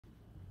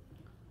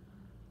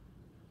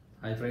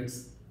Hi friends,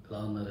 ఎలా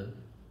ఉన్నారు?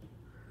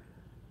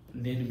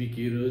 నేను మీకు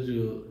ఈరోజు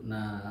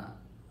నా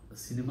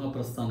సినిమా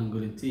ప్రస్థానం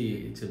గురించి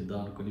చెప్దాం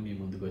అనుకుని మీ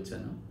ముందుకు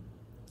వచ్చాను.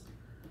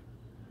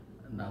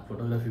 నా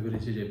ఫోటోగ్రఫీ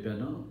గురించి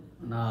చెప్పాను,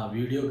 నా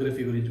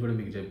వీడియోగ్రఫీ గురించి కూడా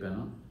మీకు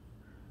చెప్పాను.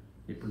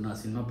 ఇప్పుడు నా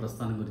సినిమా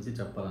ప్రస్థానం గురించి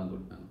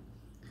చెప్పాలనుకుంటున్నాను.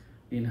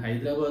 నేను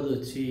హైదరాబాద్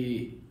వచ్చి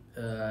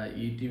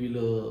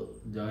ఈటీవీలో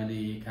జాయిన్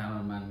అయ్యి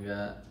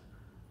కెమెరామ్యాన్గా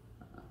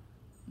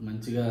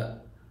మంచిగా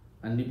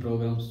అన్ని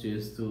ప్రోగ్రామ్స్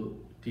చేస్తూ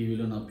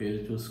టీవీలో నా పేరు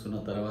చూసుకున్న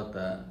తర్వాత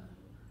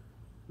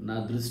నా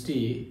దృష్టి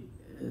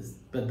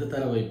పెద్ద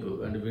తెర వైపు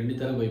అంటే వెండి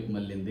తెర వైపు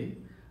మళ్ళింది.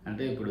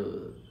 అంటే ఇప్పుడు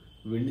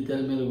వెండి తెర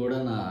మీద కూడా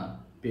నా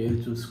పేరు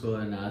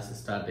చూసుకోవాలని ఆశ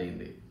స్టార్ట్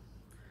అయింది.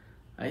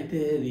 అయితే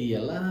ఇది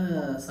ఎలా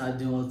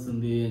సాధ్యం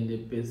అవుతుంది అని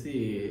చెప్పేసి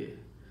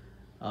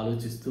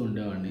ఆలోచిస్తూ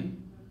ఉండేవాడిని.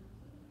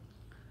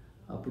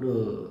 అప్పుడు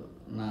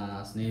నా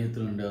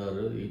స్నేహితులు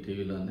ఉండేవారు ఈ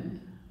టీవీలోనే,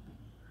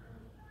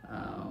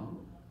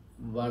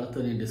 వాళ్ళతో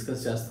నేను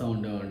డిస్కస్ చేస్తూ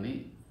ఉండేవాడిని.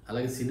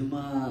 అలాగే సినిమా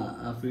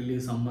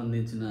ఫీల్డ్కి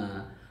సంబంధించిన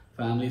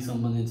ఫ్యామిలీకి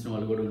సంబంధించిన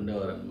వాళ్ళు కూడా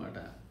ఉండేవారు అనమాట,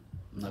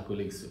 నా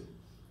కొలీగ్స్.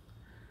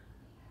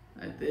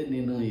 అయితే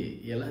నేను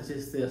ఎలా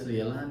చేస్తే అసలు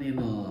ఎలా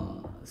నేను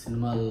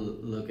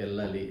సినిమాల్లోకి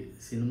వెళ్ళాలి,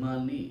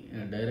 సినిమాని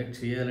డైరెక్ట్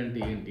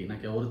చేయాలంటే ఏంటి,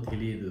 నాకు ఎవరు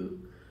తెలియదు,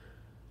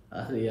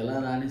 అసలు ఎలా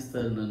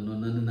రాణిస్తారు,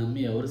 నన్ను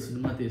నమ్మి ఎవరు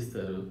సినిమా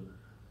తీస్తారు,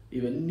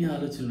 ఇవన్నీ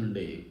ఆలోచనలు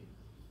ఉండేవి.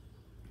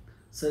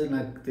 సరే,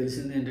 నాకు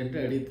తెలిసింది ఏంటంటే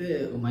అడిగితే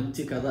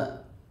మంచి కథ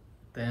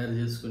తయారు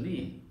చేసుకుని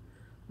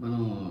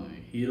మనం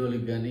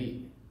హీరోలకు కానీ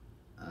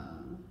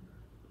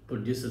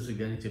ప్రొడ్యూసర్స్కి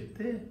కానీ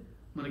చెప్తే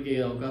మనకి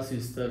అవకాశం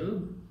ఇస్తారు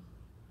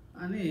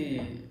అని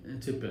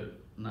చెప్పారు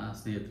నా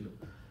స్నేహితులు.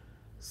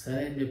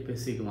 సరే అని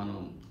చెప్పేసి ఇక మనం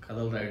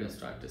కథలు రాయడం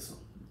స్టార్ట్ చేసాం.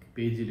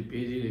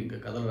 పేజీలు ఇంకా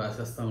కథలు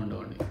రాసేస్తూ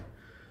ఉండేవాడిని.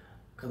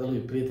 కథలు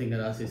విపరీతంగా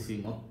రాసేసి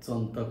మొత్తం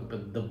అంతా ఒక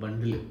పెద్ద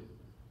బండిలు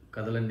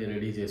కథలన్నీ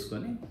రెడీ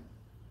చేసుకొని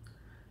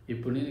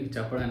ఇప్పుడు నేను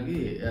చెప్పడానికి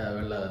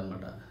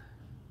వెళ్ళాలన్నమాట.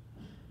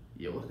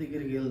 ఎవరి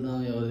దగ్గరికి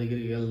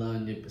వెళ్దాం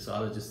అని చెప్పేసి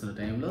ఆలోచిస్తున్న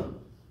టైంలో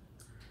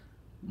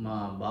మా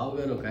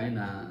బావగారు ఒక ఆయన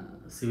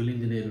సివిల్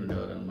ఇంజనీర్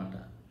ఉండేవారు అనమాట.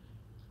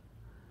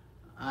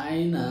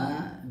 ఆయన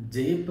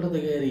జయప్రద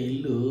గారి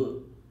ఇల్లు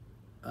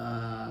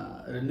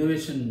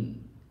రెనోవేషన్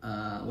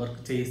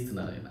వర్క్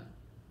చేయిస్తున్నారు ఆయన.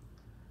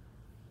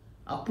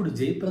 అప్పుడు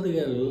జయప్రద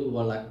గారు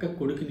వాళ్ళ అక్క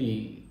కొడుకుని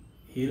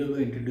హీరోగా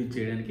ఇంట్రడ్యూస్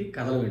చేయడానికి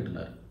కథలు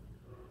వింటున్నారు.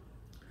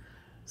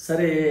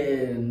 సరే,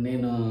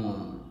 నేను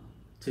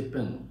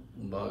చెప్పాను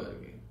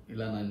బావగారికి,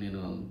 ఇలా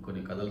నేను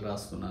కొన్ని కథలు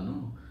రాసుకున్నాను,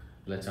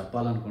 ఇలా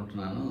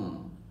చెప్పాలనుకుంటున్నాను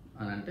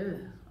అని అంటే,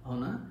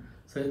 అవునా,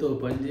 సరే ఓ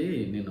పని చేయి,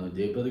 నేను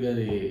జయప్రద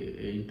గారి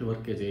ఇంటి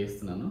వర్కే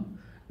చేయిస్తున్నాను,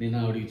 నేను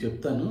ఆవిడికి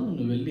చెప్తాను,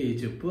 నువ్వు వెళ్ళి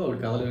చెప్పు, ఆవిడ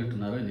కథలు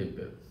వింటున్నారు అని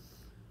చెప్పారు.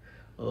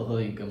 ఓహో,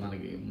 ఇంకా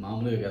మనకి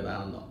మామూలుగా కదా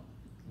ఆనందం.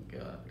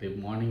 ఇంకా రేపు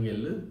మార్నింగ్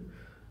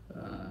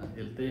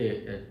వెళ్తే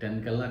 10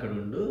 కల్లా అక్కడ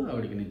ఉండు,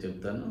 ఆవిడికి నేను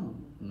చెప్తాను,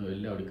 నువ్వు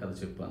వెళ్ళి ఆవిడకి కథ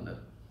చెప్పు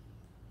అన్నారు.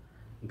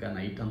 ఇంకా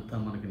నైట్ అంతా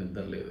మనకి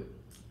నిద్ర లేదు.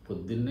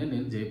 పొద్దున్నే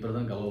నేను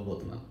జయప్రదను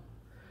కలవబోతున్నాను.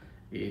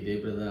 ఈ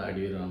జయప్రద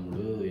అడవి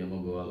రాముడు,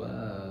 యమగోళ,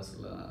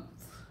 అసలు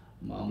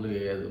మామూలుగా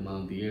కాదు.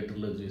 మనం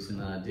థియేటర్లో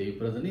చూసిన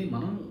జయప్రదని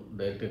మనం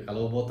డైరెక్ట్గా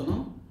కలవబోతున్నాం,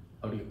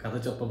 ఆవిడకి కథ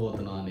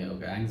చెప్పబోతున్నాం అనే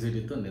ఒక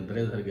యాంగ్జైటీతో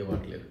నిద్రే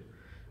సరిగేవట్లేదు.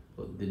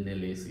 పొద్దున్నే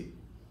లేచి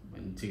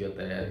మంచిగా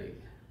తయారీ,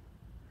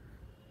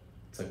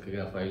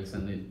 చక్కగా ఫైల్స్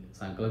అన్నీ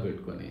సంకలో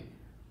పెట్టుకొని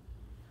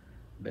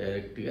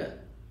డైరెక్ట్గా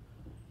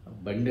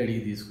బండి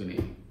అడిగి తీసుకుని,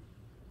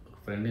 ఒక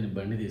ఫ్రెండ్ని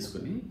బండి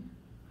తీసుకుని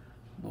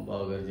మా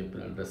బావగారు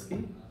చెప్పిన అడ్రస్కి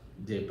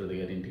జయప్రద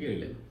గారి ఇంటికి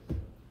వెళ్ళాను.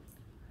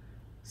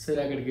 సరే,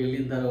 అక్కడికి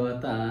వెళ్ళిన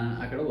తర్వాత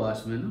అక్కడ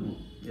వాచ్మెన్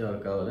ఎవరు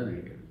కావాలని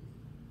అడిగాడు.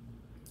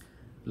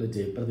 ఇలా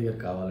జయప్రద గారు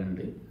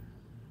కావాలండి,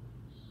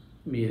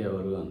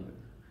 మీరెవరు అన్నాడు.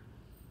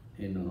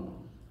 నేను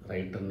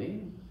రైటర్ని,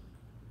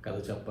 కథ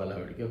చెప్పాలి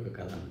ఆవిడకి ఒక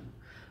కథ.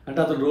 అంటే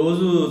అతను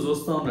రోజు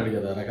చూస్తూ ఉన్నాడు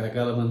కదా,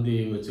 రకరకాల మంది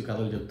వచ్చి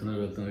కథలు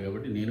వెళ్తున్నారు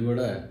కాబట్టి నేను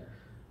కూడా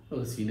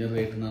ఒక సీనియర్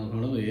రైటర్ని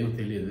అనుకోవడం ఏం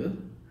తెలియదు.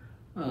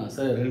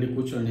 సరే రండి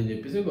కూర్చోండి అని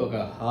చెప్పేసి ఒక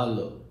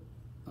హాల్లో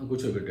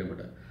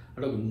కూర్చోబెట్టామట.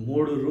 అక్కడ ఒక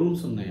 3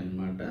 రూమ్స్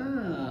ఉన్నాయన్నమాట.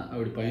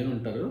 ఆవిడ పైన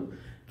ఉంటారు,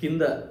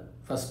 కింద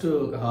ఫస్ట్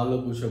ఒక హాల్లో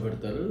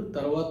కూర్చోబెడతారు,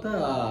 తర్వాత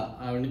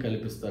ఆవిడని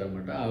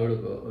కల్పిస్తారన్నమాట. ఆవిడ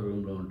ఒక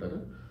రూమ్లో ఉంటారు.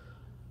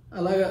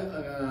 అలాగా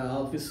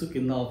ఆఫీసు,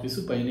 కింద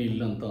ఆఫీసు, పైన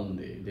ఇల్లు అంతా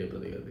ఉంది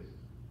జయప్రద గారిది.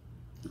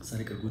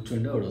 సరే, ఇక్కడ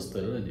కూర్చోండి, ఆవిడ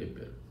వస్తారు అని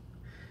చెప్పారు.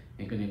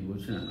 ఇంకా నేను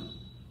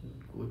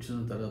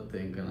కూర్చున్న తర్వాత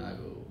ఇంకా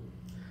నాకు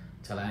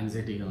చాలా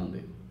యాంగ్జైటీగా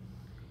ఉంది.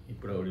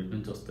 ఇప్పుడు ఆవిడ ఇటు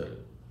నుంచి వస్తారు,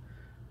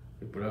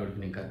 ఇప్పుడు ఆవిడకి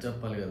నేను కథ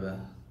చెప్పాలి కదా,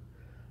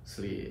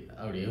 అసలు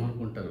ఆవిడ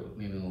ఏమనుకుంటారు,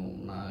 నేను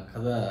నా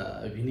కథ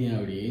విని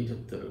ఆవిడ ఏం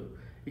చెప్తారు,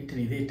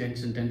 ఇదే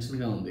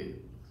టెన్షన్గా ఉంది.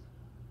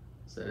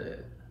 సరే,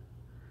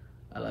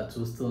 అలా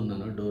చూస్తూ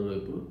ఉన్నాను.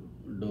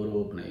 డోర్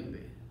ఓపెన్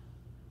అయింది.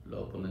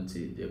 లోపల నుంచి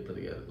జయప్రద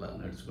గారు అలా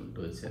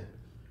నడుచుకుంటూ వచ్చారు.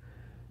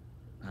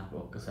 నాకు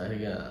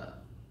ఒక్కసారిగా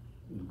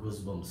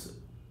గూస్ బంప్స్.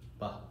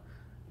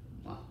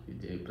 ఈ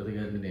జయప్రద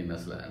గారిని నేను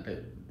అసలు అంటే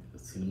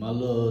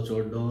సినిమాల్లో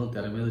చూడడం,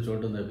 తెర మీద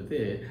చూడడం తప్పితే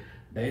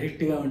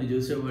డైరెక్ట్గా ఆవిడని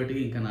చూసేవాటికి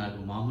ఇంకా నాకు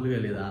మామూలుగా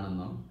లేదు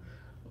ఆనందం.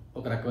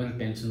 ఒక రకమైన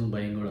టెన్షన్,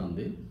 భయం కూడా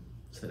ఉంది.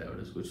 సరే,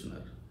 ఆవిడ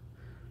కూర్చున్నారు.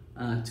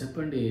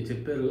 చెప్పండి,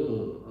 చెప్పారు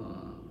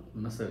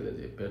సార్ గారు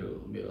చెప్పారు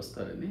మీరు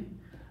వస్తారని.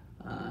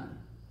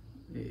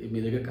 మీ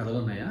దగ్గర కథలు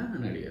ఉన్నాయా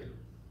అని అడిగారు.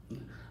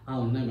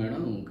 ఉన్నాయి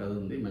మేడం, కథ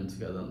ఉంది, మంచి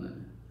కథ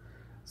ఉందని.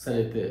 సరే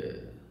అయితే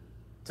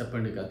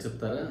చెప్పండి, కథ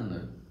చెప్తారా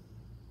అన్నారు.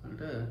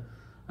 అంటే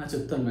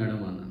చెప్తాను మేడం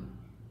అన్నాను.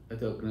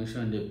 అయితే ఒక్క నిమిషం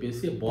అని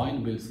చెప్పేసి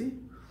బాయ్ని పిలిచి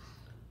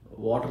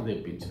వాటర్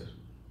తెప్పించారు.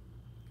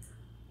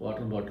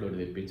 వాటర్ బాటిల్ ఒకటి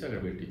తెప్పించి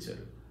అక్కడ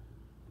పెట్టించారు.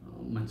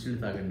 మంచినీళ్ళు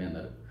తాగండి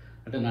అన్నారు.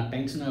 అంటే నా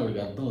టెన్షన్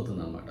ఆవిడకి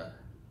అర్థమవుతుంది అనమాట.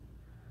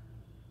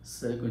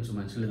 సరే కొంచెం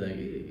మంచినీళ్ళు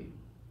తాగి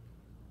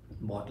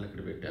బాటిల్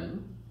అక్కడ పెట్టాను.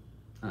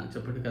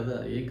 చెప్పండి కథ,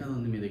 ఏం కథ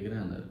ఉంది మీ దగ్గర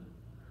అన్నారు.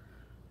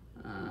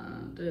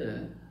 అంటే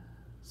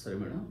సరే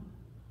మేడం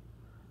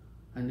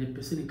అని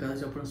చెప్పేసి నేను కథ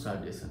చెప్పడం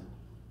స్టార్ట్ చేశాను.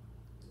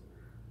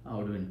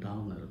 ఆవిడ వింటా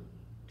ఉన్నారు,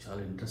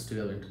 చాలా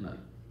ఇంట్రెస్ట్గా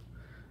వింటున్నారు.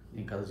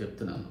 నేను కథ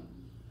చెప్తున్నాను,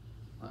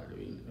 ఆవిడ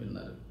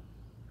విన్నారు,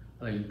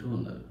 అలా వింటూ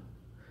ఉన్నారు.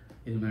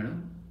 ఇది మేడం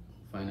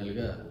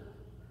ఫైనల్గా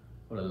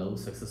వాళ్ళ లవ్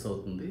సక్సెస్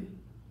అవుతుంది,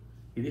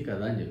 ఇది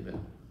కథ అని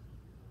చెప్పాను.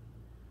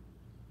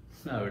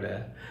 ఆవిడ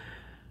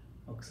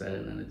ఒకసారి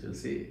నన్ను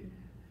చూసి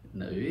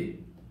నవ్వి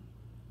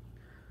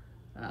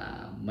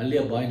మళ్ళీ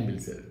ఆ బాయ్ని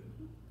పిలిచారు.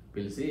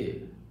 పిలిచి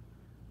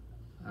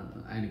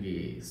ఆయనకి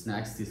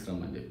స్నాక్స్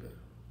తీసుకురమ్మని చెప్పారు.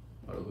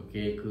 వాడు ఒక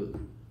కేకు,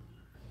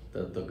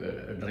 తర్వాత ఒక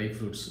డ్రై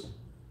ఫ్రూట్స్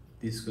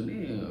తీసుకుని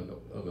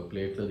ఒక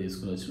ప్లేట్లో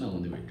తీసుకుని వచ్చి నా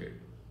ముందు పెట్టాడు.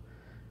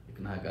 ఇక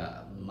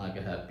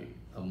నాకు హ్యాపీ,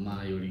 అమ్మ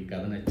ఈవిడికి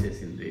కథ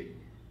నచ్చేసింది,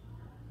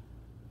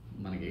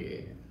 మనకి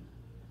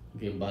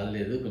ఇంకేం బాధ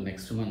లేదు,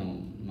 నెక్స్ట్ మనం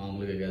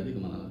మామూలుగా కాదు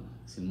ఇక మనం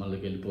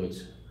సినిమాల్లోకి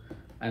వెళ్ళిపోవచ్చు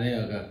అనే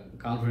ఒక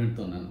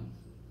కాన్ఫిడెంట్తో ఉన్నాను.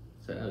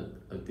 సరే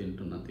అది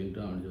తింటూ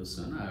ఆవిడ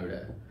చూస్తున్నాను. ఆవిడ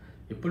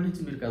ఎప్పటి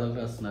నుంచి మీరు కథలు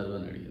రాస్తున్నారు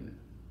అని అడిగింది.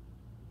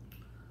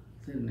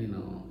 సరే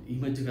నేను ఈ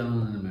మధ్య కాలం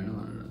అన్నాను మేడం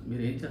అన్నాడు.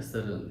 మీరు ఏం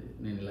చేస్తారు అంది.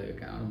 నేను ఇలాగ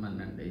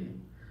కెమెరామెన్ అండి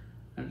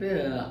అంటే,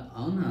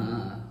 అవునా,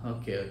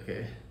 ఓకే ఓకే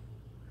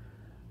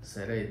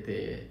సరే అయితే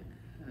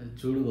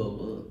చూడు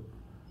బాబు,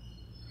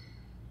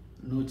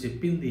 నువ్వు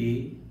చెప్పింది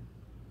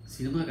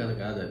సినిమా కథ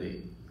కాదు, అది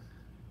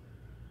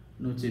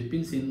నువ్వు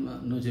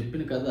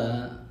చెప్పిన కథ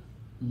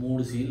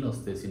 3 సీన్లు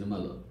వస్తాయి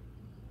సినిమాలో,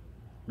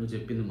 నువ్వు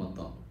చెప్పింది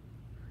మొత్తం.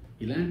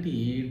 ఇలాంటి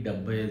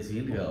 75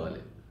 సీన్లు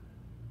కావాలి.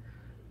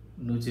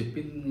 నువ్వు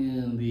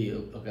చెప్పింది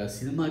ఒక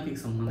సినిమాకి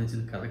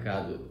సంబంధించిన కథ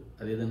కాదు,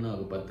 అదేదన్నా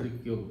ఒక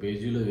పత్రికకి ఒక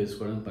పేజీలో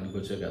వేసుకోవడానికి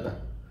పనికొచ్చే కదా.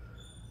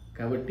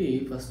 కాబట్టి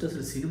ఫస్ట్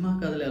అసలు సినిమా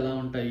కథలు ఎలా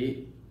ఉంటాయి,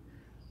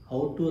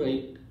 how to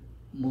right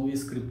movie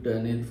script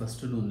అనేది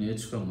ఫస్ట్ నువ్వు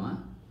నేర్చుకోమ్మా.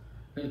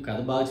 నేను కథ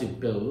బాగా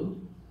చెప్పావు,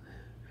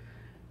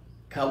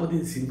 కాకపోతే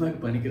ఇది సినిమాకి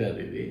పనికిరాదు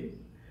ఇది.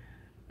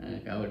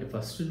 కాబట్టి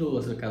ఫస్ట్ నువ్వు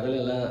అసలు కథలు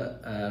ఎలా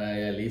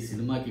రాయాలి,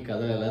 సినిమాకి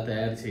కథలు ఎలా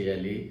తయారు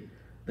చేయాలి,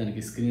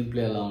 దానికి స్క్రీన్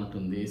ప్లే ఎలా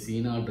ఉంటుంది,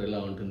 సీన్ ఆర్డర్ ఎలా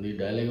ఉంటుంది,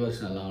 డైలాగ్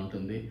వర్షన్ ఎలా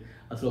ఉంటుంది,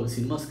 అసలు ఒక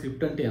సినిమా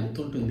స్క్రిప్ట్ అంటే ఎంత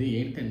ఉంటుంది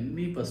ఏంటి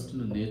అన్నీ ఫస్ట్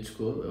నువ్వు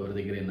నేర్చుకో ఎవరి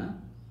దగ్గరైనా.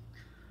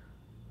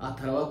 ఆ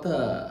తర్వాత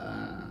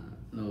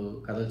నువ్వు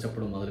కథలు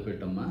చెప్పడం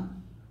మొదలుపెట్టమ్మా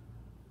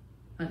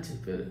అని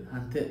చెప్పారు.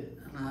 అంతే,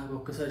 నాకు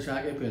ఒక్కసారి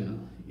షాక్ అయిపోయాను.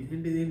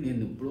 ఇదేంటిది,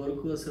 నేను ఇప్పటి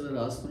వరకు అసలు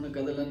రాసుకున్న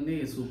కథలన్నీ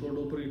సూపర్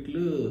డూపర్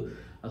హిట్లు,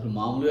 అసలు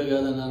మామూలుగా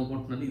కాదని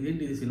అనుకుంటున్నాను,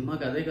 ఇదేంటి ఇది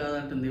సినిమాకి అదే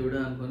కాదంటుంది దేవుడా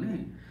అనుకొని,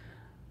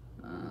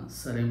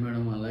 సరే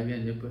మేడం అలాగే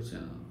అని చెప్పి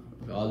వచ్చాను.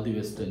 ఆల్ ది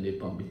బెస్ట్ అని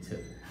చెప్పి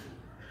పంపించారు.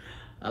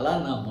 అలా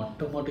నా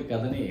మొట్టమొదటి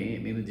కథని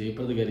నేను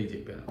జయప్రద గారికి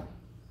చెప్పాను.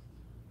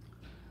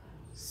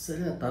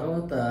 సరే ఆ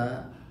తర్వాత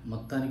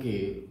మొత్తానికి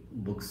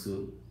బుక్స్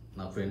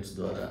నా ఫ్రెండ్స్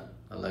ద్వారా,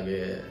 అలాగే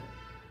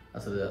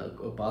అసలు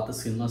పాత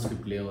సినిమా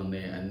స్క్రిప్ట్లు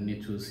ఏమున్నాయి అన్నీ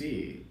చూసి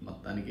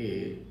మొత్తానికి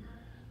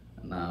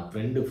నా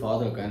ఫ్రెండ్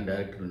ఫాదర్ ఒక ఆయన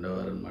డైరెక్టర్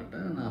ఉండేవారు అనమాట.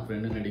 నా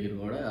ఫ్రెండ్ని అడిగిన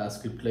కూడా ఆ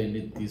స్క్రిప్ట్లో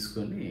అన్నీ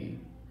తీసుకొని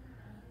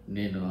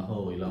నేను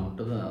ఇలా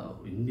ఉంటుందా,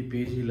 ఇన్ని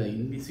పేజీల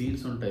ఇన్ని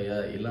సీన్స్ ఉంటాయా,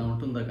 ఇలా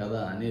ఉంటుందా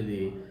కదా అనేది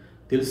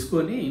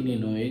తెలుసుకొని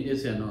నేను ఏం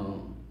చేశాను,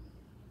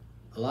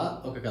 అలా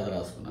ఒక కథ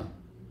రాసుకున్నాను.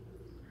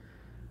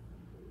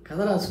 కథ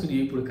రాసుకుని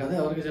ఇప్పుడు కథ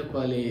ఎవరికి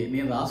చెప్పాలి,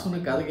 నేను రాసుకున్న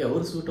కథకి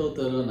ఎవరు సూట్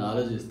అవుతారు అని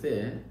ఆలోచిస్తే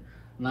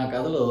నా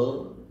కథలో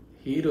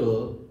హీరో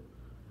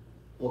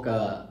ఒక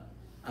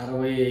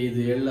 65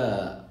 ఏళ్ళ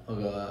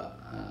ఒక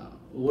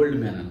ఓల్డ్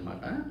మ్యాన్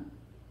అనమాట.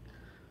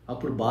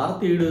 అప్పుడు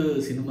భారతీయుడు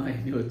సినిమా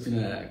అన్ని వచ్చిన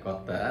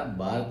కొత్త,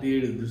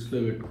 భారతీయుడు దృష్టిలో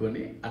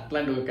పెట్టుకొని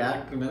అట్లాంటి ఒక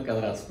క్యారెక్టర్ మీద కథ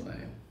రాసుకున్నాను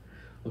నేను.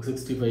 ఒక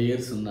 65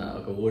 ఇయర్స్ ఉన్న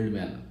ఒక ఓల్డ్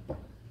మ్యాన్.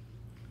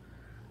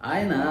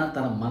 ఆయన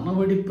తన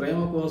మనవడి ప్రేమ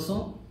కోసం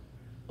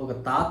ఒక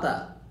తాత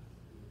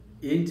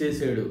ఏం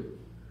చేశాడు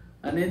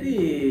అనేది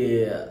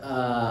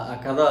ఆ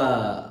కథ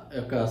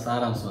యొక్క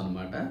సారాంశం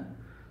అనమాట.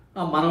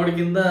 ఆ మనవడి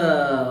కింద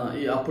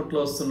ఈ అప్పట్లో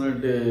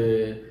వస్తున్నట్టు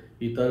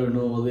ఈ తరుణ్,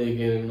 ఉదయ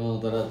కిరణ్,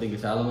 తర్వాత ఇంక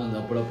చాలామంది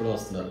అప్పుడప్పుడు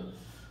వస్తున్నారు,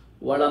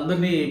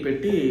 వాళ్ళందరినీ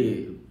పెట్టి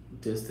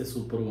చేస్తే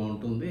సూపర్గా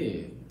ఉంటుంది.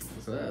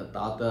 అసలు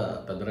తాత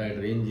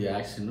పెద్దరాయుడు రేంజ్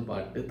యాక్షన్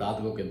పార్ట్,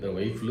 తాతకు ఒక 2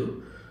 వైఫ్లు,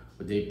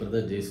 జయప్రద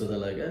జయసుధ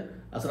లాగా.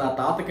 అసలు ఆ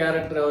తాత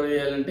క్యారెక్టర్ ఎవరు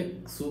చేయాలంటే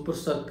సూపర్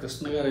స్టార్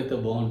కృష్ణ గారు అయితే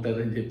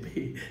బాగుంటారని చెప్పి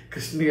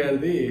కృష్ణ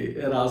గారిది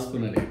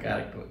రాసుకున్నాను ఈ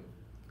క్యారెక్టర్.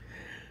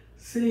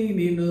 సరే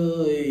నేను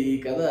ఈ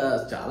కథ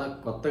చాలా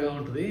కొత్తగా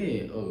ఉంటుంది,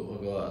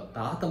 ఒక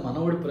తాత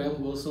మనవడి ప్రేమ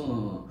కోసం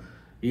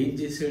ఏం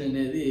చేశాడు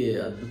అనేది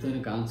అద్భుతమైన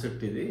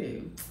కాన్సెప్ట్, ఇది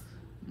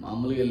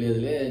మామూలుగా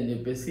లేదులే అని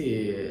చెప్పేసి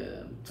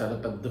చాలా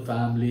పెద్ద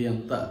ఫ్యామిలీ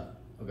అంతా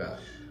ఒక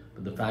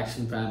పెద్ద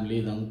ఫ్యాక్షన్ ఫ్యామిలీ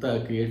ఇదంతా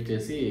క్రియేట్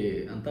చేసి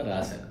అంతా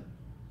రాశాను.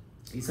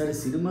 ఈసారి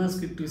సినిమా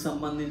స్క్రిప్ట్కి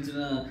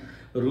సంబంధించిన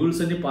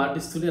రూల్స్ అన్నీ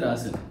పాటిస్తూనే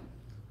రాశాను.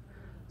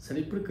 సరే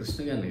ఇప్పుడు కృష్ణ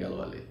గారిని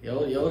కలవాలి.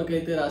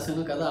 ఎవరికైతే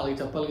రాశానో కదా వాళ్ళకి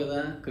చెప్పాలి కదా.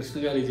 కృష్ణ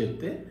గారికి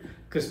చెప్తే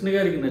కృష్ణ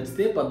గారికి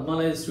నచ్చితే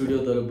పద్మాలయ స్టూడియో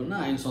తరపున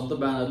ఆయన సొంత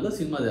బ్యానర్లో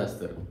సినిమా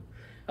చేస్తారు.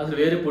 అసలు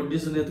వేరే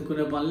ప్రొడ్యూసర్ని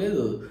ఎత్తుకునే పని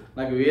లేదు.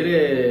 నాకు వేరే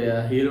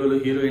హీరోలు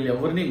హీరోయిన్లు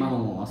ఎవరిని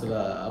మనం అసలు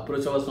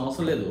అప్రోచ్ అవ్వాల్సిన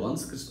అవసరం లేదు.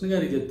 వన్స్ కృష్ణ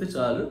గారికి చెప్తే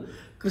చాలు,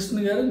 కృష్ణ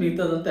గారు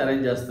మిగతాదంతా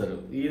అరేంజ్ చేస్తారు.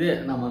 ఇదే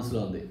నా మనసులో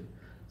ఉంది.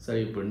 సరే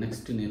ఇప్పుడు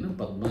నెక్స్ట్ నేను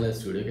పద్మాలయ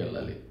స్టూడియోకి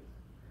వెళ్ళాలి.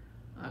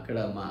 అక్కడ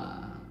మా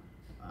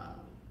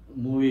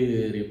మూవీ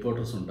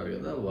రిపోర్టర్స్ ఉంటారు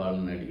కదా,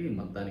 వాళ్ళని అడిగి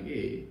మొత్తానికి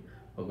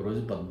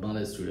ఒకరోజు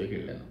పద్మాలయ స్టూడియోకి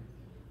వెళ్ళాను.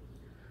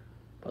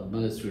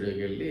 పద్మాలయ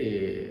స్టూడియోకి వెళ్ళి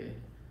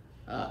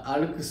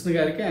వాళ్ళు కృష్ణ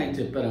గారికి ఆయన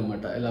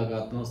చెప్పారన్నమాట, ఇలాగ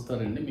అతను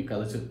వస్తారండి మీ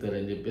కథ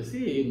చెప్తారని చెప్పేసి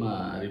మా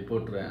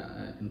రిపోర్టర్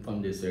ఇన్ఫామ్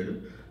చేశాడు.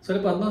 సరే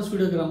పద్మాలయ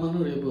స్టూడియోకి రమ్మను,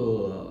 రేపు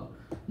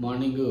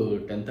మార్నింగ్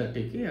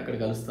 10:30కి అక్కడ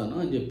కలుస్తాను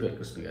అని చెప్పారు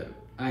కృష్ణ గారు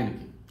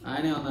ఆయనకి.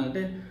 ఆయన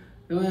ఏమన్నారంటే,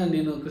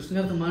 నేను కృష్ణ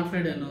గారితో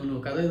మాట్లాడాను,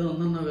 నువ్వు కథ ఏదో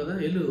ఉందన్నావు కదా,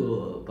 వెళ్ళు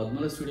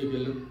పద్మాలయ స్టూడియోకి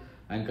వెళ్ళు,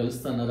 ఆయన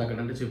కలుస్తున్నారు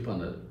అక్కడంటే చెప్పు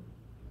అన్నారు.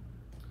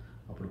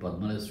 అప్పుడు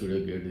పద్మాలయ స్టూడియో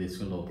గేట్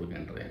తీసుకుని లోపలికి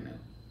ఎంటర్ అయ్యాను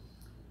నేను.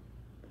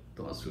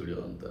 మొత్తం ఆ స్టూడియో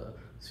అంతా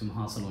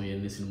సింహాసనం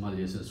ఎన్ని సినిమాలు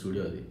చేసిన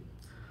స్టూడియో అది.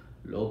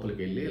 లోపలికి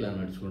వెళ్ళి ఇలా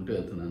నడుచుకుంటూ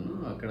వెళ్తున్నాను.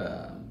 అక్కడ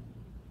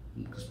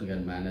కృష్ణ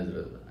గారి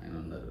మేనేజర్ ఆయన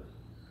ఉన్నారు.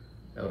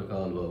 ఎవరు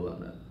కావాలి బాబు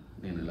అన్నారు.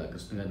 నేను ఇలా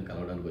కృష్ణ గారిని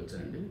కలవడానికి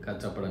వచ్చానండి, కథ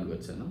చెప్పడానికి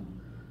వచ్చాను,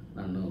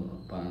 నన్ను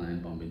ఆయన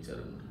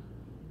పంపించారు.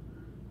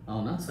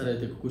 అవునా, సరే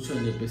అయితే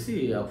కూర్చోని చెప్పేసి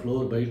ఆ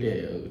ఫ్లోర్ బయటే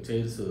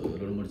చైర్స్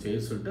 2-3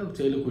 చైర్స్ ఉంటే ఒక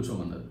చైర్లో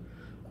కూర్చోమన్నారు.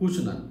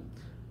 కూర్చున్నాను.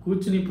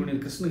 కూర్చుని ఇప్పుడు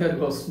నేను కృష్ణ గారి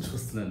కోసం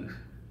చూస్తున్నాను.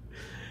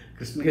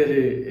 కృష్ణ గారు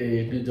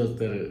ఎటు నుంచి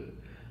వస్తారు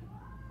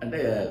అంటే,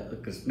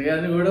 కృష్ణ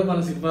గారిని కూడా మన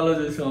సినిమాలో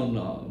చూసే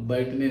ఉన్నాం,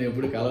 బయట నేను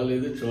ఎప్పుడు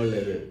కలవలేదు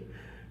చూడలేదు.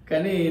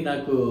 కానీ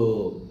నాకు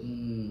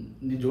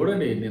నేను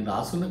చూడండి, నేను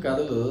రాసుకున్న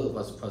కథలు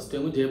ఫస్ట్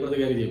ఏమో జయప్రద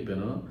గారికి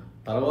చెప్పాను,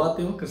 తర్వాత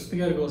ఏమో కృష్ణ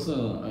గారి కోసం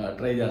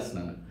ట్రై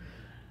చేస్తున్నాను.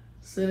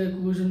 సరే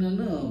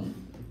కూర్చున్నాను.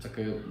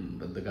 చక్కగా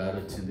పెద్ద కారు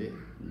వచ్చింది,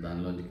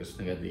 దానిలోంచి కృష్ణ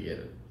గారు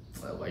దిగారు.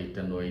 వైట్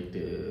అండ్ వైట్,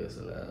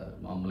 అసలు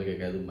మామూలుగా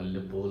కాదు, మళ్ళీ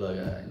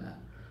పూలాగా ఆయన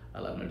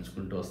అలా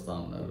నడుచుకుంటూ వస్తూ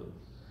ఉన్నారు.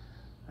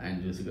 ఆయన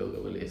చూసి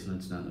గబగబా లేచి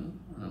నుంచున్నాను.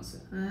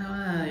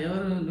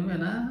 ఎవరు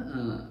నువ్వేనా?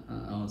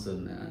 అవును సార్,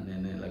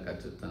 నేను ఇలా కథ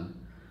చెప్తాను.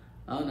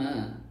 అవునా,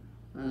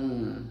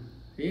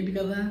 ఏంటి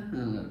కదా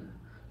అన్నారు.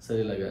 సరే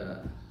ఇలాగా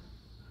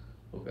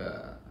ఒక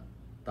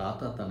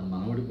తాత తన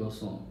మనవడి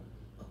కోసం,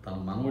 తన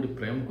మనవడి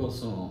ప్రేమ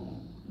కోసం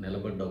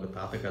నిలబడ్డ ఒక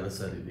తాత కథ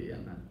సార్ ఇది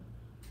అన్నాను.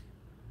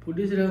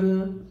 ప్రొడ్యూసర్ ఎవరు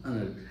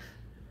అన్నాడు.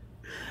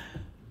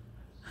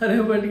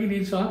 అనేప్పటికీ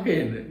నేను షాక్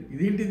అయ్యాను.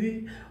 ఇదేంటిది,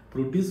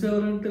 ప్రొడ్యూసర్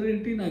ఎవరు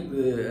అంటారేంటి,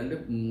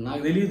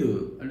 నాకు తెలియదు.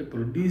 అంటే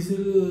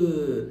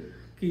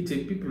ప్రొడ్యూసర్కి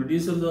చెప్పి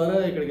ప్రొడ్యూసర్ ద్వారా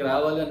ఇక్కడికి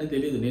రావాలి అని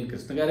తెలియదు. నేను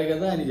కృష్ణ గారే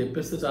కదా ఆయన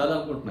చెప్పేస్తే చాలా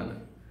అనుకుంటున్నాను.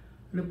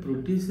 అంటే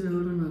ప్రొడ్యూసర్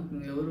ఎవరు, నాకు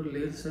ఎవరు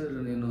లేదు సార్,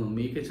 నేను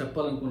మీకే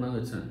చెప్పాలనుకున్నాను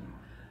వచ్చాను.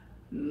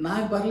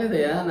 నాకు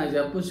పర్లేదయ్యా, నాకు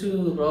చెప్పొచ్చు,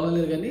 ప్రాబ్లం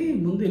లేదు, కానీ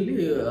ముందు వెళ్ళి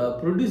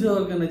ప్రొడ్యూసర్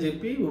ఎవరికైనా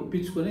చెప్పి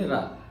ఒప్పించుకొని రా,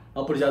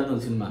 అప్పుడు చేద్దాం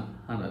సినిమా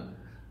అన్నారు.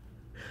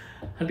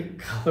 అంటే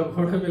కథ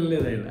కూడా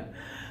వెళ్ళలేదు ఆయన.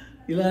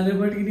 ఇలా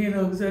అనేప్పటికీ నేను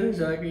ఒకసారి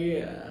షాక్ అయ్యి,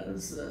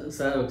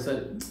 సార్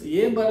ఒకసారి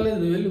ఏం పర్లేదు,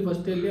 నువ్వు వెళ్ళి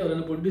ఫస్ట్ వెళ్ళి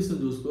ఎవరైనా ప్రొడ్యూసర్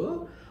చూసుకో,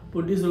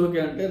 ప్రొడ్యూసర్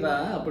ఓకే అంటే రా,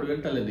 అప్పుడు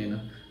వింటాలే నేను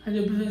అని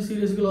చెప్పేసి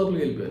సీరియస్గా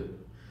లోపలికి వెళ్ళిపోయారు.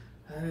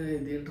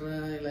 ఇదేంట్రా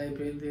ఇలా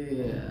అయిపోయింది,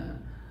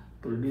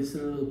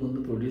 ముందు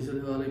ప్రొడ్యూసర్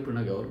కావాలి, ఇప్పుడు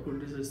నాకు ఎవరు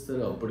ప్రొడ్యూసర్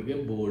ఇస్తారు? అప్పటికే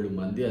బోల్డ్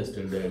మంది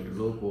అసిస్టెంట్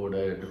డైరెక్టర్లు, కో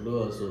డైరెక్టర్లు,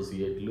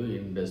 అసోసియేట్లు,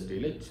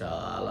 ఇండస్ట్రీలో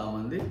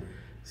చాలామంది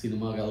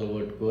సినిమా కథలు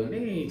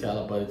పట్టుకొని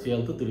చాలా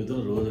పరిచయాలతో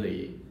తిరుగుతున్న రోజులు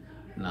అయ్యి,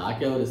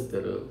 నాకెవరు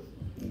ఇస్తారు?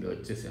 ఇంకా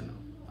వచ్చేసాను.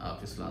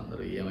 ఆఫీస్లో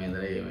అందరూ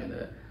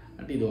ఏమైందిరా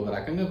అంటే ఇది ఒక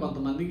రకంగా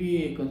కొంతమందికి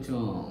కొంచెం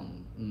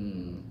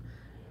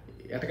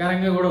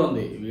ఎటకారంగా కూడా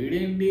ఉంది.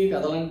 వీడేంటి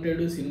కథలు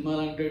అంటాడు,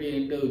 సినిమాలు అంటాడు,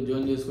 ఏంటో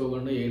ఉద్యోగం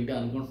చేసుకోకుండా ఏంటి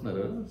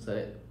అనుకుంటున్నారు.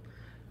 సరే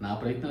నా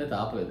ప్రయత్నాలు అయితే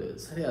ఆపలేదు.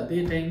 సరే అదే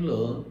టైంలో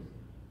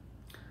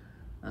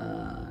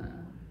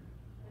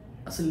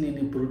అసలు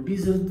నేను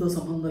ప్రొడ్యూసర్తో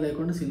సంబంధం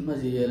లేకుండా సినిమా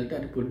చేయాలంటే,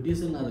 అంటే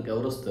ప్రొడ్యూసర్ నాకు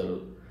ఎవరు వస్తారు,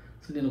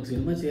 అసలు నేను ఒక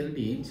సినిమా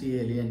చేయాలంటే ఏం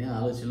చేయాలి అనే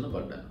ఆలోచనలో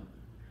పడ్డాను.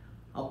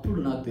 అప్పుడు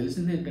నాకు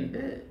తెలిసింది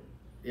ఏంటంటే,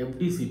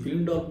 FDC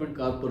film development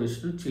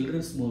corporation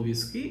children's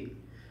మూవీస్కి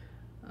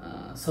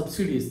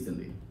సబ్సిడీ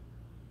ఇస్తుంది.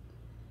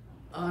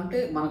 అంటే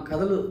మన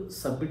కథలు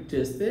సబ్మిట్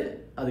చేస్తే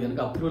అది కనుక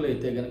అప్రూవల్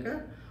అయితే కనుక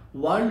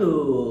వాళ్ళు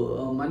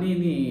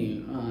మనీని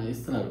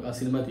ఇస్తున్నారు ఆ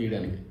సినిమా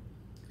తీయడానికి.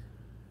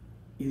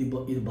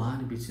 ఇది బాగా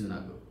అనిపించింది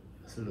నాకు.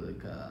 అసలు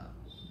ఇక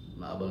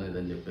లాభం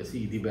లేదని చెప్పేసి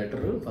ఇది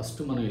బెటర్,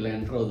 ఫస్ట్ మనం ఇలా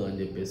ఎంటర్ అవుదాం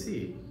అని చెప్పేసి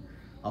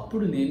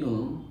అప్పుడు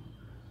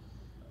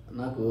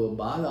నాకు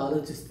బాగా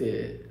ఆలోచిస్తే,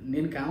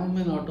 నేను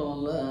కెమెరామెన్ అవటం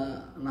వల్ల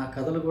నా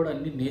కథలు కూడా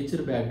అన్ని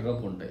నేచర్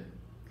బ్యాక్డ్రాప్ ఉంటాయి.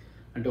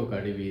 అంటే ఒక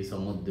అడవి,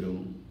 సముద్రం,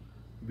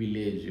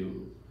 విలేజు,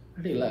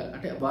 అంటే ఇలా,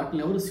 అంటే వాటిని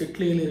ఎవరు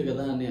సెటిల్ వేయలేరు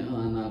కదా అని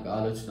నాకు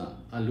ఆలోచన.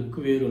 ఆ లుక్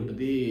వేరు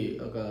ఉంటుంది,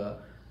 ఒక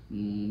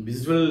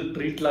విజువల్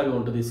ట్రీట్ లాగా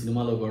ఉంటుంది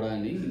సినిమాలో కూడా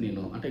అని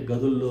నేను, అంటే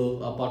గదుల్లో,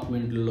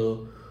 అపార్ట్మెంట్లో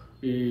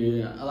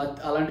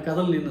అలాంటి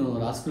కథలు నేను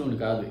రాసుకునేవాడిని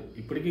కాదు.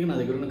 ఇప్పటికీ నా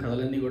దగ్గర ఉన్న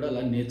కథలన్నీ కూడా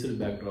అలా నేచర్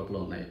బ్యాక్డ్రాప్లో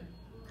ఉన్నాయి.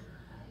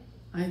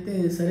 అయితే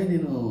సరే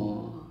నేను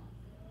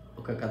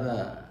ఒక కథ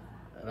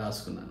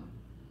రాసుకున్నాను.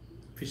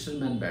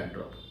 ఫిషర్‌మ్యాన్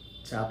బ్యాక్‌డ్రాప్,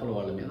 చేపల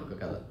వాళ్ళ మీద ఒక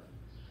కథ.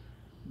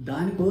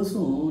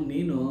 దానికోసం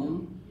నేను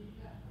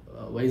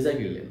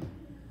వైజాగ్ వెళ్ళాను.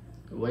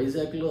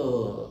 వైజాగ్‌లో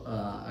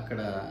అక్కడ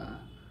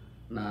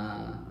నా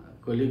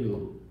కొలీగు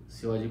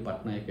శివాజీ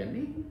పట్నాయక్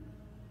అని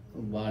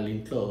వాళ్ళ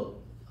ఇంట్లో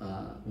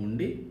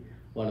ఉండి,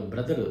 వాళ్ళ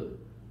బ్రదరు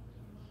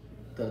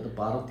తర్వాత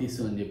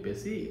పార్వతీశం అని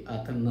చెప్పేసి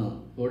అతను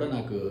కూడా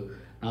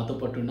నాతో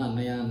పాటు ఉండి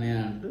అన్నయ్య అన్నయ్య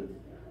అంటూ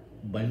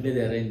బండి అది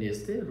అరేంజ్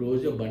చేస్తే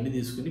రోజు బండి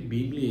తీసుకుని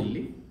భీమిలి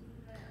వెళ్ళి,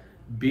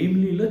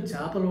 భీమిలిలో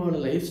చేపల వాళ్ళ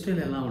లైఫ్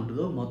స్టైల్ ఎలా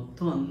ఉంటుందో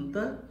మొత్తం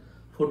అంతా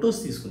ఫొటోస్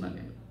తీసుకున్నాను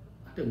నేను.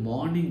 అంటే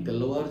మార్నింగ్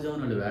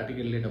తెల్లవారుజామున వాళ్ళు వేటకి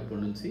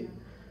వెళ్ళేటప్పటి నుంచి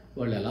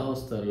వాళ్ళు ఎలా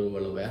వస్తారు,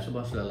 వాళ్ళ వేష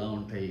భాషలు ఎలా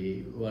ఉంటాయి,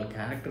 వాళ్ళ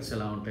క్యారెక్టర్స్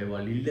ఎలా ఉంటాయి,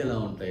 వాళ్ళ ఇల్లు ఎలా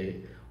ఉంటాయి,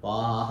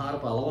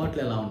 ఆహారపు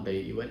అలవాట్లు ఎలా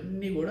ఉంటాయి,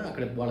 ఇవన్నీ కూడా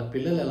అక్కడ వాళ్ళ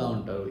పిల్లలు ఎలా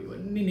ఉంటారు,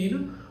 ఇవన్నీ నేను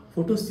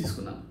ఫొటోస్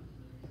తీసుకున్నాను.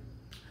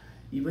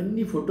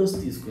 ఇవన్నీ ఫొటోస్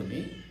తీసుకొని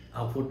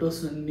ఆ ఫొటోస్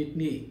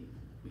అన్నిటినీ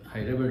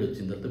హైదరాబాద్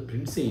వచ్చిన తర్వాత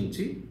ప్రింట్స్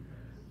వేయించి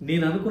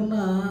నేను అనుకున్న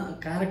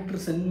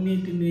క్యారెక్టర్స్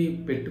అన్నిటిని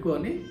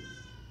పెట్టుకొని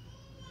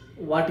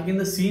వాటి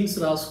కింద సీన్స్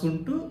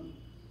రాసుకుంటూ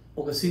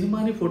ఒక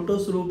సినిమాని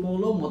ఫొటోస్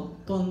రూపంలో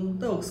మొత్తం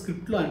అంతా ఒక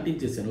స్క్రిప్ట్లో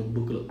అంటించేసాను. ఒక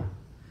బుక్లో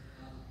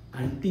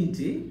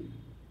అంటించి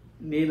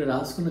నేను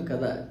రాసుకున్న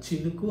కథ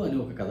చినుకు అని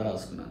ఒక కథ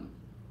రాసుకున్నాను.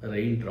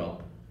 రెయిన్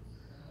డ్రాప్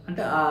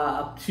అంటే ఆ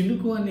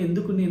చినుకు అని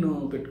ఎందుకు నేను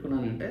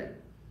పెట్టుకున్నానంటే,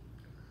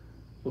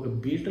 ఒక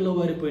బీటలో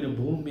వారిపోయిన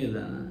భూమి మీద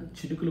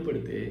చినుకులు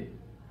పడితే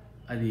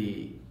అది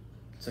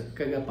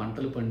చక్కగా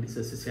పంటలు పండి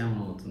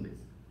సస్యశ్యామలం అవుతుంది.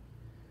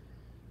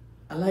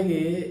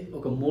 అలాగే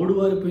ఒక మోడు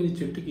వారిపోయిన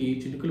చెట్టుకి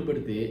చినుకులు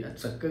పడితే అది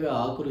చక్కగా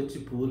ఆకులు వచ్చి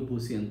పువ్వులు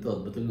పూసి ఎంతో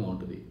అద్భుతంగా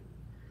ఉంటుంది.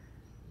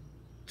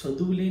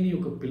 చదువు లేని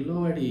ఒక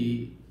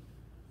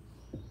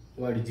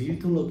వాడి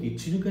జీవితంలోకి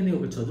చినుకు అనే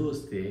ఒక చదువు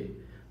వస్తే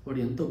వాడు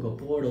ఎంతో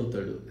గొప్పవాడు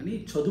అవుతాడు అని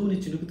చదువుని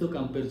చినుకుతో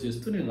కంపేర్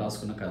చేస్తూ నేను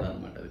రాసుకున్న కథ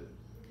అనమాట.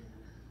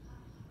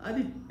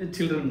 అది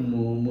చిల్డ్రన్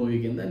మూవీ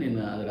కింద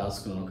నేను అది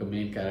రాసుకున్నాను. ఒక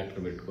మెయిన్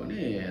క్యారెక్టర్ పెట్టుకొని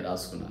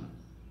రాసుకున్నాను.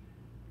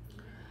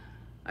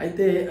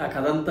 అయితే ఆ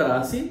కథ అంతా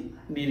రాసి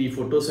నేను ఈ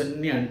ఫొటోస్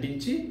అన్నీ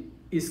అంటించి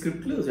ఈ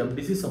స్క్రిప్ట్లు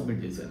ఎఫ్‌డిసి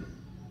సబ్మిట్ చేశాను.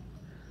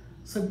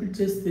 సబ్మిట్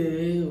చేస్తే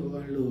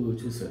వాళ్ళు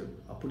చూశారు.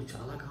 అప్పుడు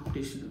చాలా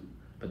కాంపిటీషన్.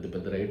 పెద్ద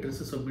పెద్ద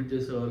రైటర్స్ సబ్మిట్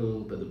చేసేవారు,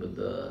 పెద్ద పెద్ద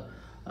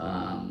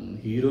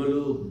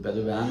హీరోలు, పెద్ద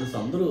వ్యాన్స్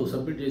అందరూ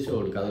సబ్మిట్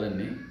చేసేవాళ్ళు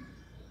కథలన్నీ.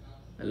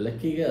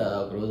 లక్కీగా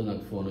ఒకరోజు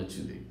నాకు ఫోన్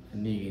వచ్చింది,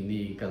 నీ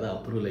కథ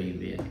అప్రూవల్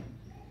అయ్యింది అని.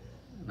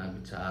 నాకు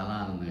చాలా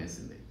ఆనందం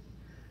వేసింది.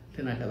 అంటే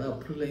నా కథ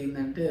అప్రూవల్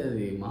అయ్యిందంటే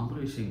అది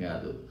మామూలు విషయం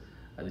కాదు.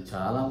 అది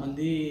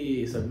చాలామంది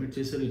సబ్మిట్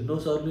చేశారు,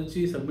 ఎన్నోసార్లు నుంచి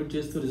సబ్మిట్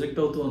చేస్తూ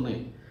రిజెక్ట్ అవుతూ ఉన్నాయి,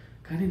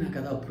 కానీ నా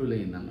కథ అప్రూవల్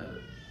అయ్యిందన్నారు.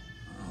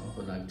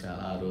 నాకు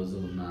చాలా ఆ రోజు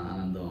ఉన్న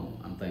ఆనందం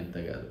అంతా ఇంత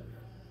కాదు.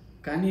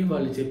 కానీ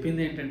వాళ్ళు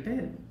చెప్పింది ఏంటంటే,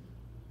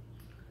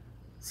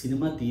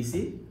 సినిమా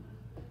తీసి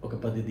ఒక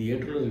 10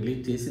 థియేటర్లో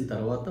రిలీజ్ చేసిన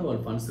తర్వాత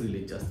వాళ్ళు ఫండ్స్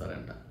రిలీజ్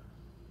చేస్తారంట.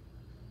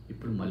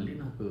 ఇప్పుడు మళ్ళీ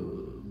నాకు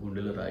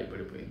గుండెలో రాయి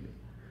పడిపోయింది.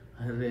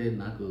 అరే,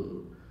 నాకు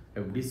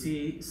ఎఫ్‌డిసి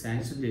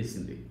శాంక్షన్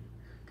చేసింది,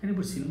 కానీ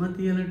ఇప్పుడు సినిమా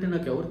తీయాలంటే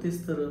నాకు ఎవరు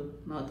తీస్తారు?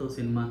 నాతో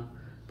సినిమా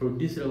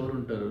ప్రొడ్యూసర్ ఎవరు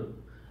ఉంటారు?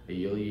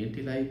 అయ్యో ఏంటి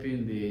ఇలా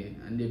అయిపోయింది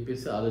అని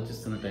చెప్పేసి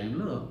ఆలోచిస్తున్న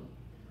టైంలో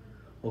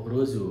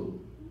ఒకరోజు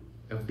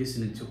ఎఫ్‌డిసి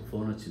నుంచి ఒక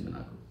ఫోన్ వచ్చింది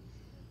నాకు.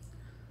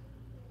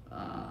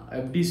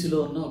 ఎఫ్‌డిసిలో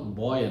ఉన్న ఒక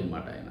బాయ్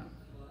అనమాట ఆయన.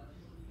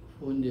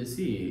 ఫోన్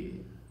చేసి,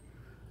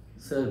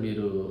 సార్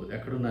మీరు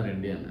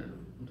ఎక్కడున్నారండి అన్నాడు.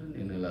 అంటే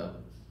నేను ఇలా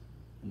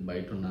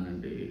బయట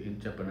ఉన్నానండి. ఏం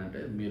చెప్పండి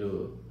అంటే,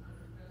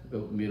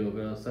 మీరు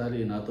ఒకసారి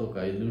నాతో ఒక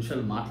 5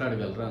 నిమిషాలు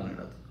మాట్లాడగలరా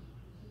అన్నాడు అతను.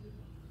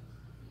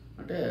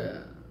 అంటే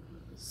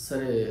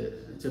సరే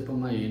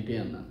చెప్పమ్మా ఏంటి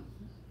అన్నాను.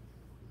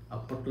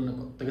 అప్పట్లోనే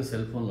కొత్తగా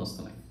సెల్ ఫోన్లు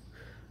వస్తున్నాయి.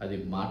 అది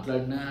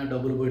మాట్లాడినా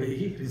డబ్బులు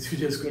పడేవి, రిసీవ్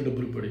చేసుకుని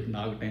డబ్బులు పడేవి.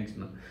 నాకు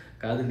టెన్షన్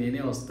కాదు,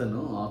 నేనే వస్తాను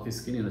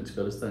ఆఫీస్కి, నేను వచ్చి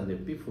కలుస్తాను అని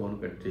చెప్పి ఫోన్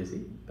కట్ చేసి,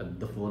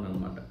 పెద్ద ఫోన్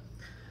అనమాట,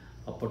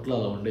 అప్పట్లో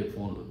అలా ఉండే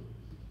ఫోన్లు.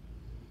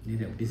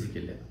 నేను ఎఫ్‌డిసికి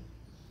వెళ్ళాను.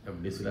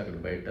 ఎఫ్‌డిసిలో అక్కడ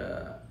బయట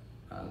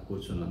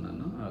కూర్చొని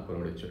ఉన్నాను. ఆ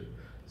కుర్రాడు వచ్చాడు.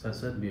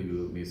 సార్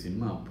మీ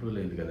సినిమా అప్రూవల్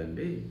అయింది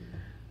కదండి,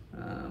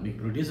 మీకు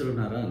ప్రొడ్యూసర్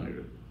ఉన్నారా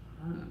అన్నాడు.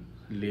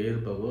 లేరు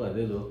బాబు,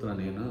 అదే చూస్తున్నా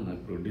నేను,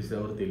 నాకు ప్రొడ్యూసర్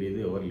ఎవరు తెలియదు,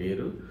 ఎవరు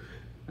లేరు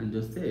అని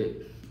చూస్తే,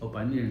 ఒక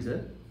పని చేయండి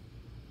సార్,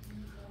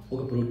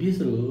 ఒక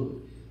ప్రొడ్యూసరు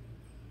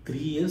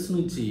 3 ఇయర్స్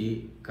నుంచి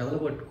కథలు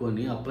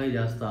పట్టుకొని అప్లై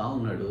చేస్తూ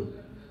ఉన్నాడు,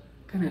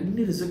 కానీ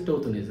అన్నీ రిజెక్ట్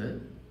అవుతున్నాయి సార్.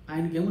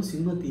 ఆయనకేమో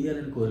సినిమా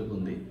తీయాలని కోరిక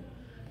ఉంది,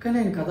 కానీ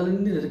ఆయన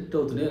కథలన్నీ రిజెక్ట్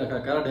అవుతున్నాయి.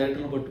 రకరకాల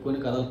డైరెక్టర్లను పట్టుకొని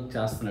కథలు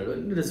చేస్తున్నాడు,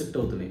 అన్నీ రిజెక్ట్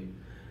అవుతున్నాయి.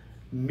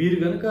 మీరు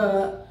కనుక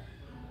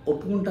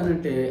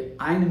ఒప్పుకుంటానంటే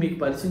ఆయన మీకు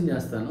పరిచయం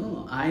చేస్తాను,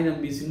 ఆయన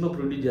మీ సినిమా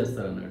ప్రొడ్యూస్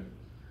చేస్తారన్నాడు.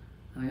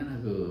 అనగా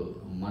నాకు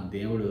మా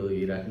దేవుడు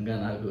ఈ రకంగా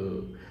నాకు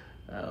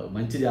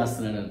మంచి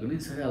చేస్తున్నాడు అనుకుని,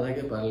 సరే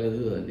అలాగే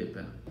పర్లేదు అని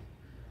చెప్పాను.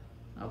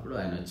 అప్పుడు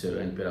ఆయన వచ్చారు.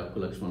 ఆయన పేరు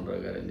అక్కు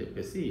లక్ష్మణరావు గారు అని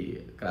చెప్పేసి,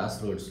 క్రాస్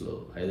రోడ్స్లో,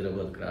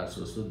 హైదరాబాద్ క్రాస్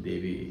రోడ్స్లో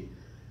దేవి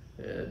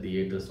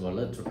థియేటర్స్ వాళ్ళ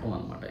చుట్టం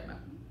అనమాట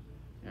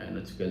ఆయన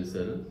వచ్చి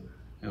కలిశారు.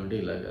 ఏమంటే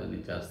ఇలాగ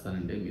నేను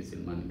చేస్తానండి, మీ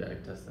సినిమాని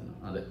డైరెక్ట్ చేస్తాను,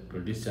 అదే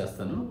ప్రొడ్యూస్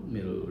చేస్తాను,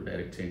 మీరు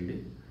డైరెక్ట్ చేయండి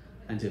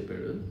అని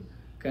చెప్పాడు.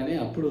 కానీ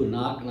అప్పుడు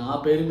నా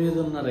పేరు మీద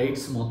ఉన్న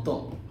రైట్స్ మొత్తం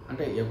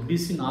అంటే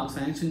ఎఫ్డిసి నాకు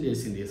శాంక్షన్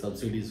చేసింది,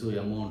 సబ్సిడీస్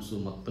అమౌంట్స్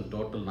మొత్తం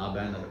టోటల్ నా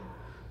బ్యానర్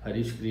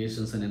హరీష్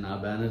క్రియేషన్స్ అనే నా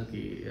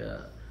బ్యానర్కి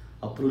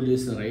అప్రూవ్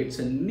చేసిన రైట్స్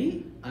అన్నీ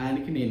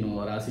ఆయనకి నేను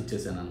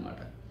రాసిచ్చేసాను అనమాట.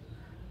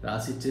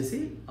 రాసిచ్చేసి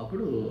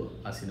అప్పుడు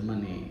ఆ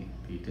సినిమాని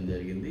తీయటం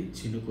జరిగింది.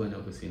 చినుకు అనే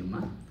ఒక cinema,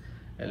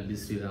 LB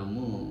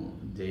Sriramu,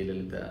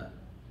 Jayalalithaa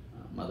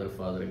mother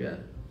ఫాదర్గా,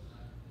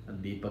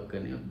 Deepak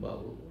అనే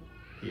బాబు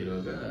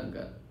హీరోగా,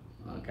 ఇంకా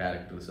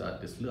క్యారెక్టర్స్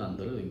ఆర్టిస్టులు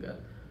అందరూ, ఇంకా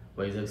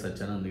వైజాగ్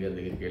సత్యానంద్ గారి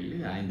దగ్గరికి వెళ్ళి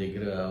ఆయన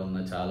దగ్గర ఉన్న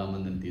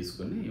చాలామందిని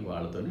తీసుకొని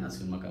వాళ్ళతోనే ఆ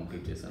సినిమా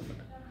కంప్లీట్ చేశాను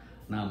అనమాట.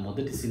 నా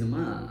మొదటి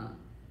సినిమా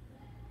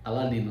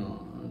అలా నేను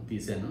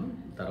తీశాను.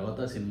 తర్వాత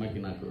సినిమాకి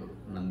నాకు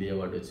నంది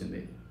అవార్డు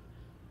వచ్చింది.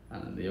 ఆ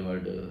నంది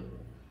అవార్డు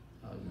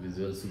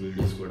విజువల్స్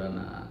వీడియోస్ కూడా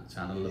నా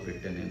ఛానల్లో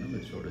పెట్టాను, నేను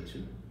మీరు చూడొచ్చు.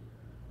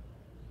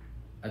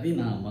 అది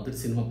నా మొదటి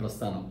సినిమా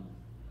ప్రస్థానం.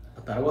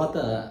 ఆ తర్వాత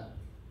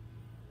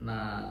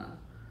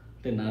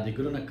నా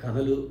దగ్గర ఉన్న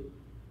కథలు,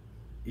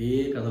 ఏ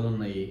కథలు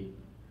ఉన్నాయి,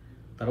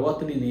 తర్వాత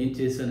నేను ఏం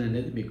చేశాను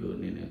అనేది మీకు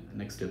నేను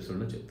నెక్స్ట్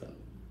ఎపిసోడ్లో చెప్తాను.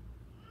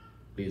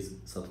 ప్లీజ్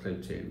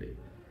సబ్స్క్రైబ్ చేయండి,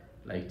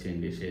 లైక్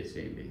చేయండి, షేర్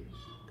చేయండి.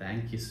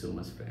 Thank you so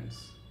much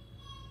friends.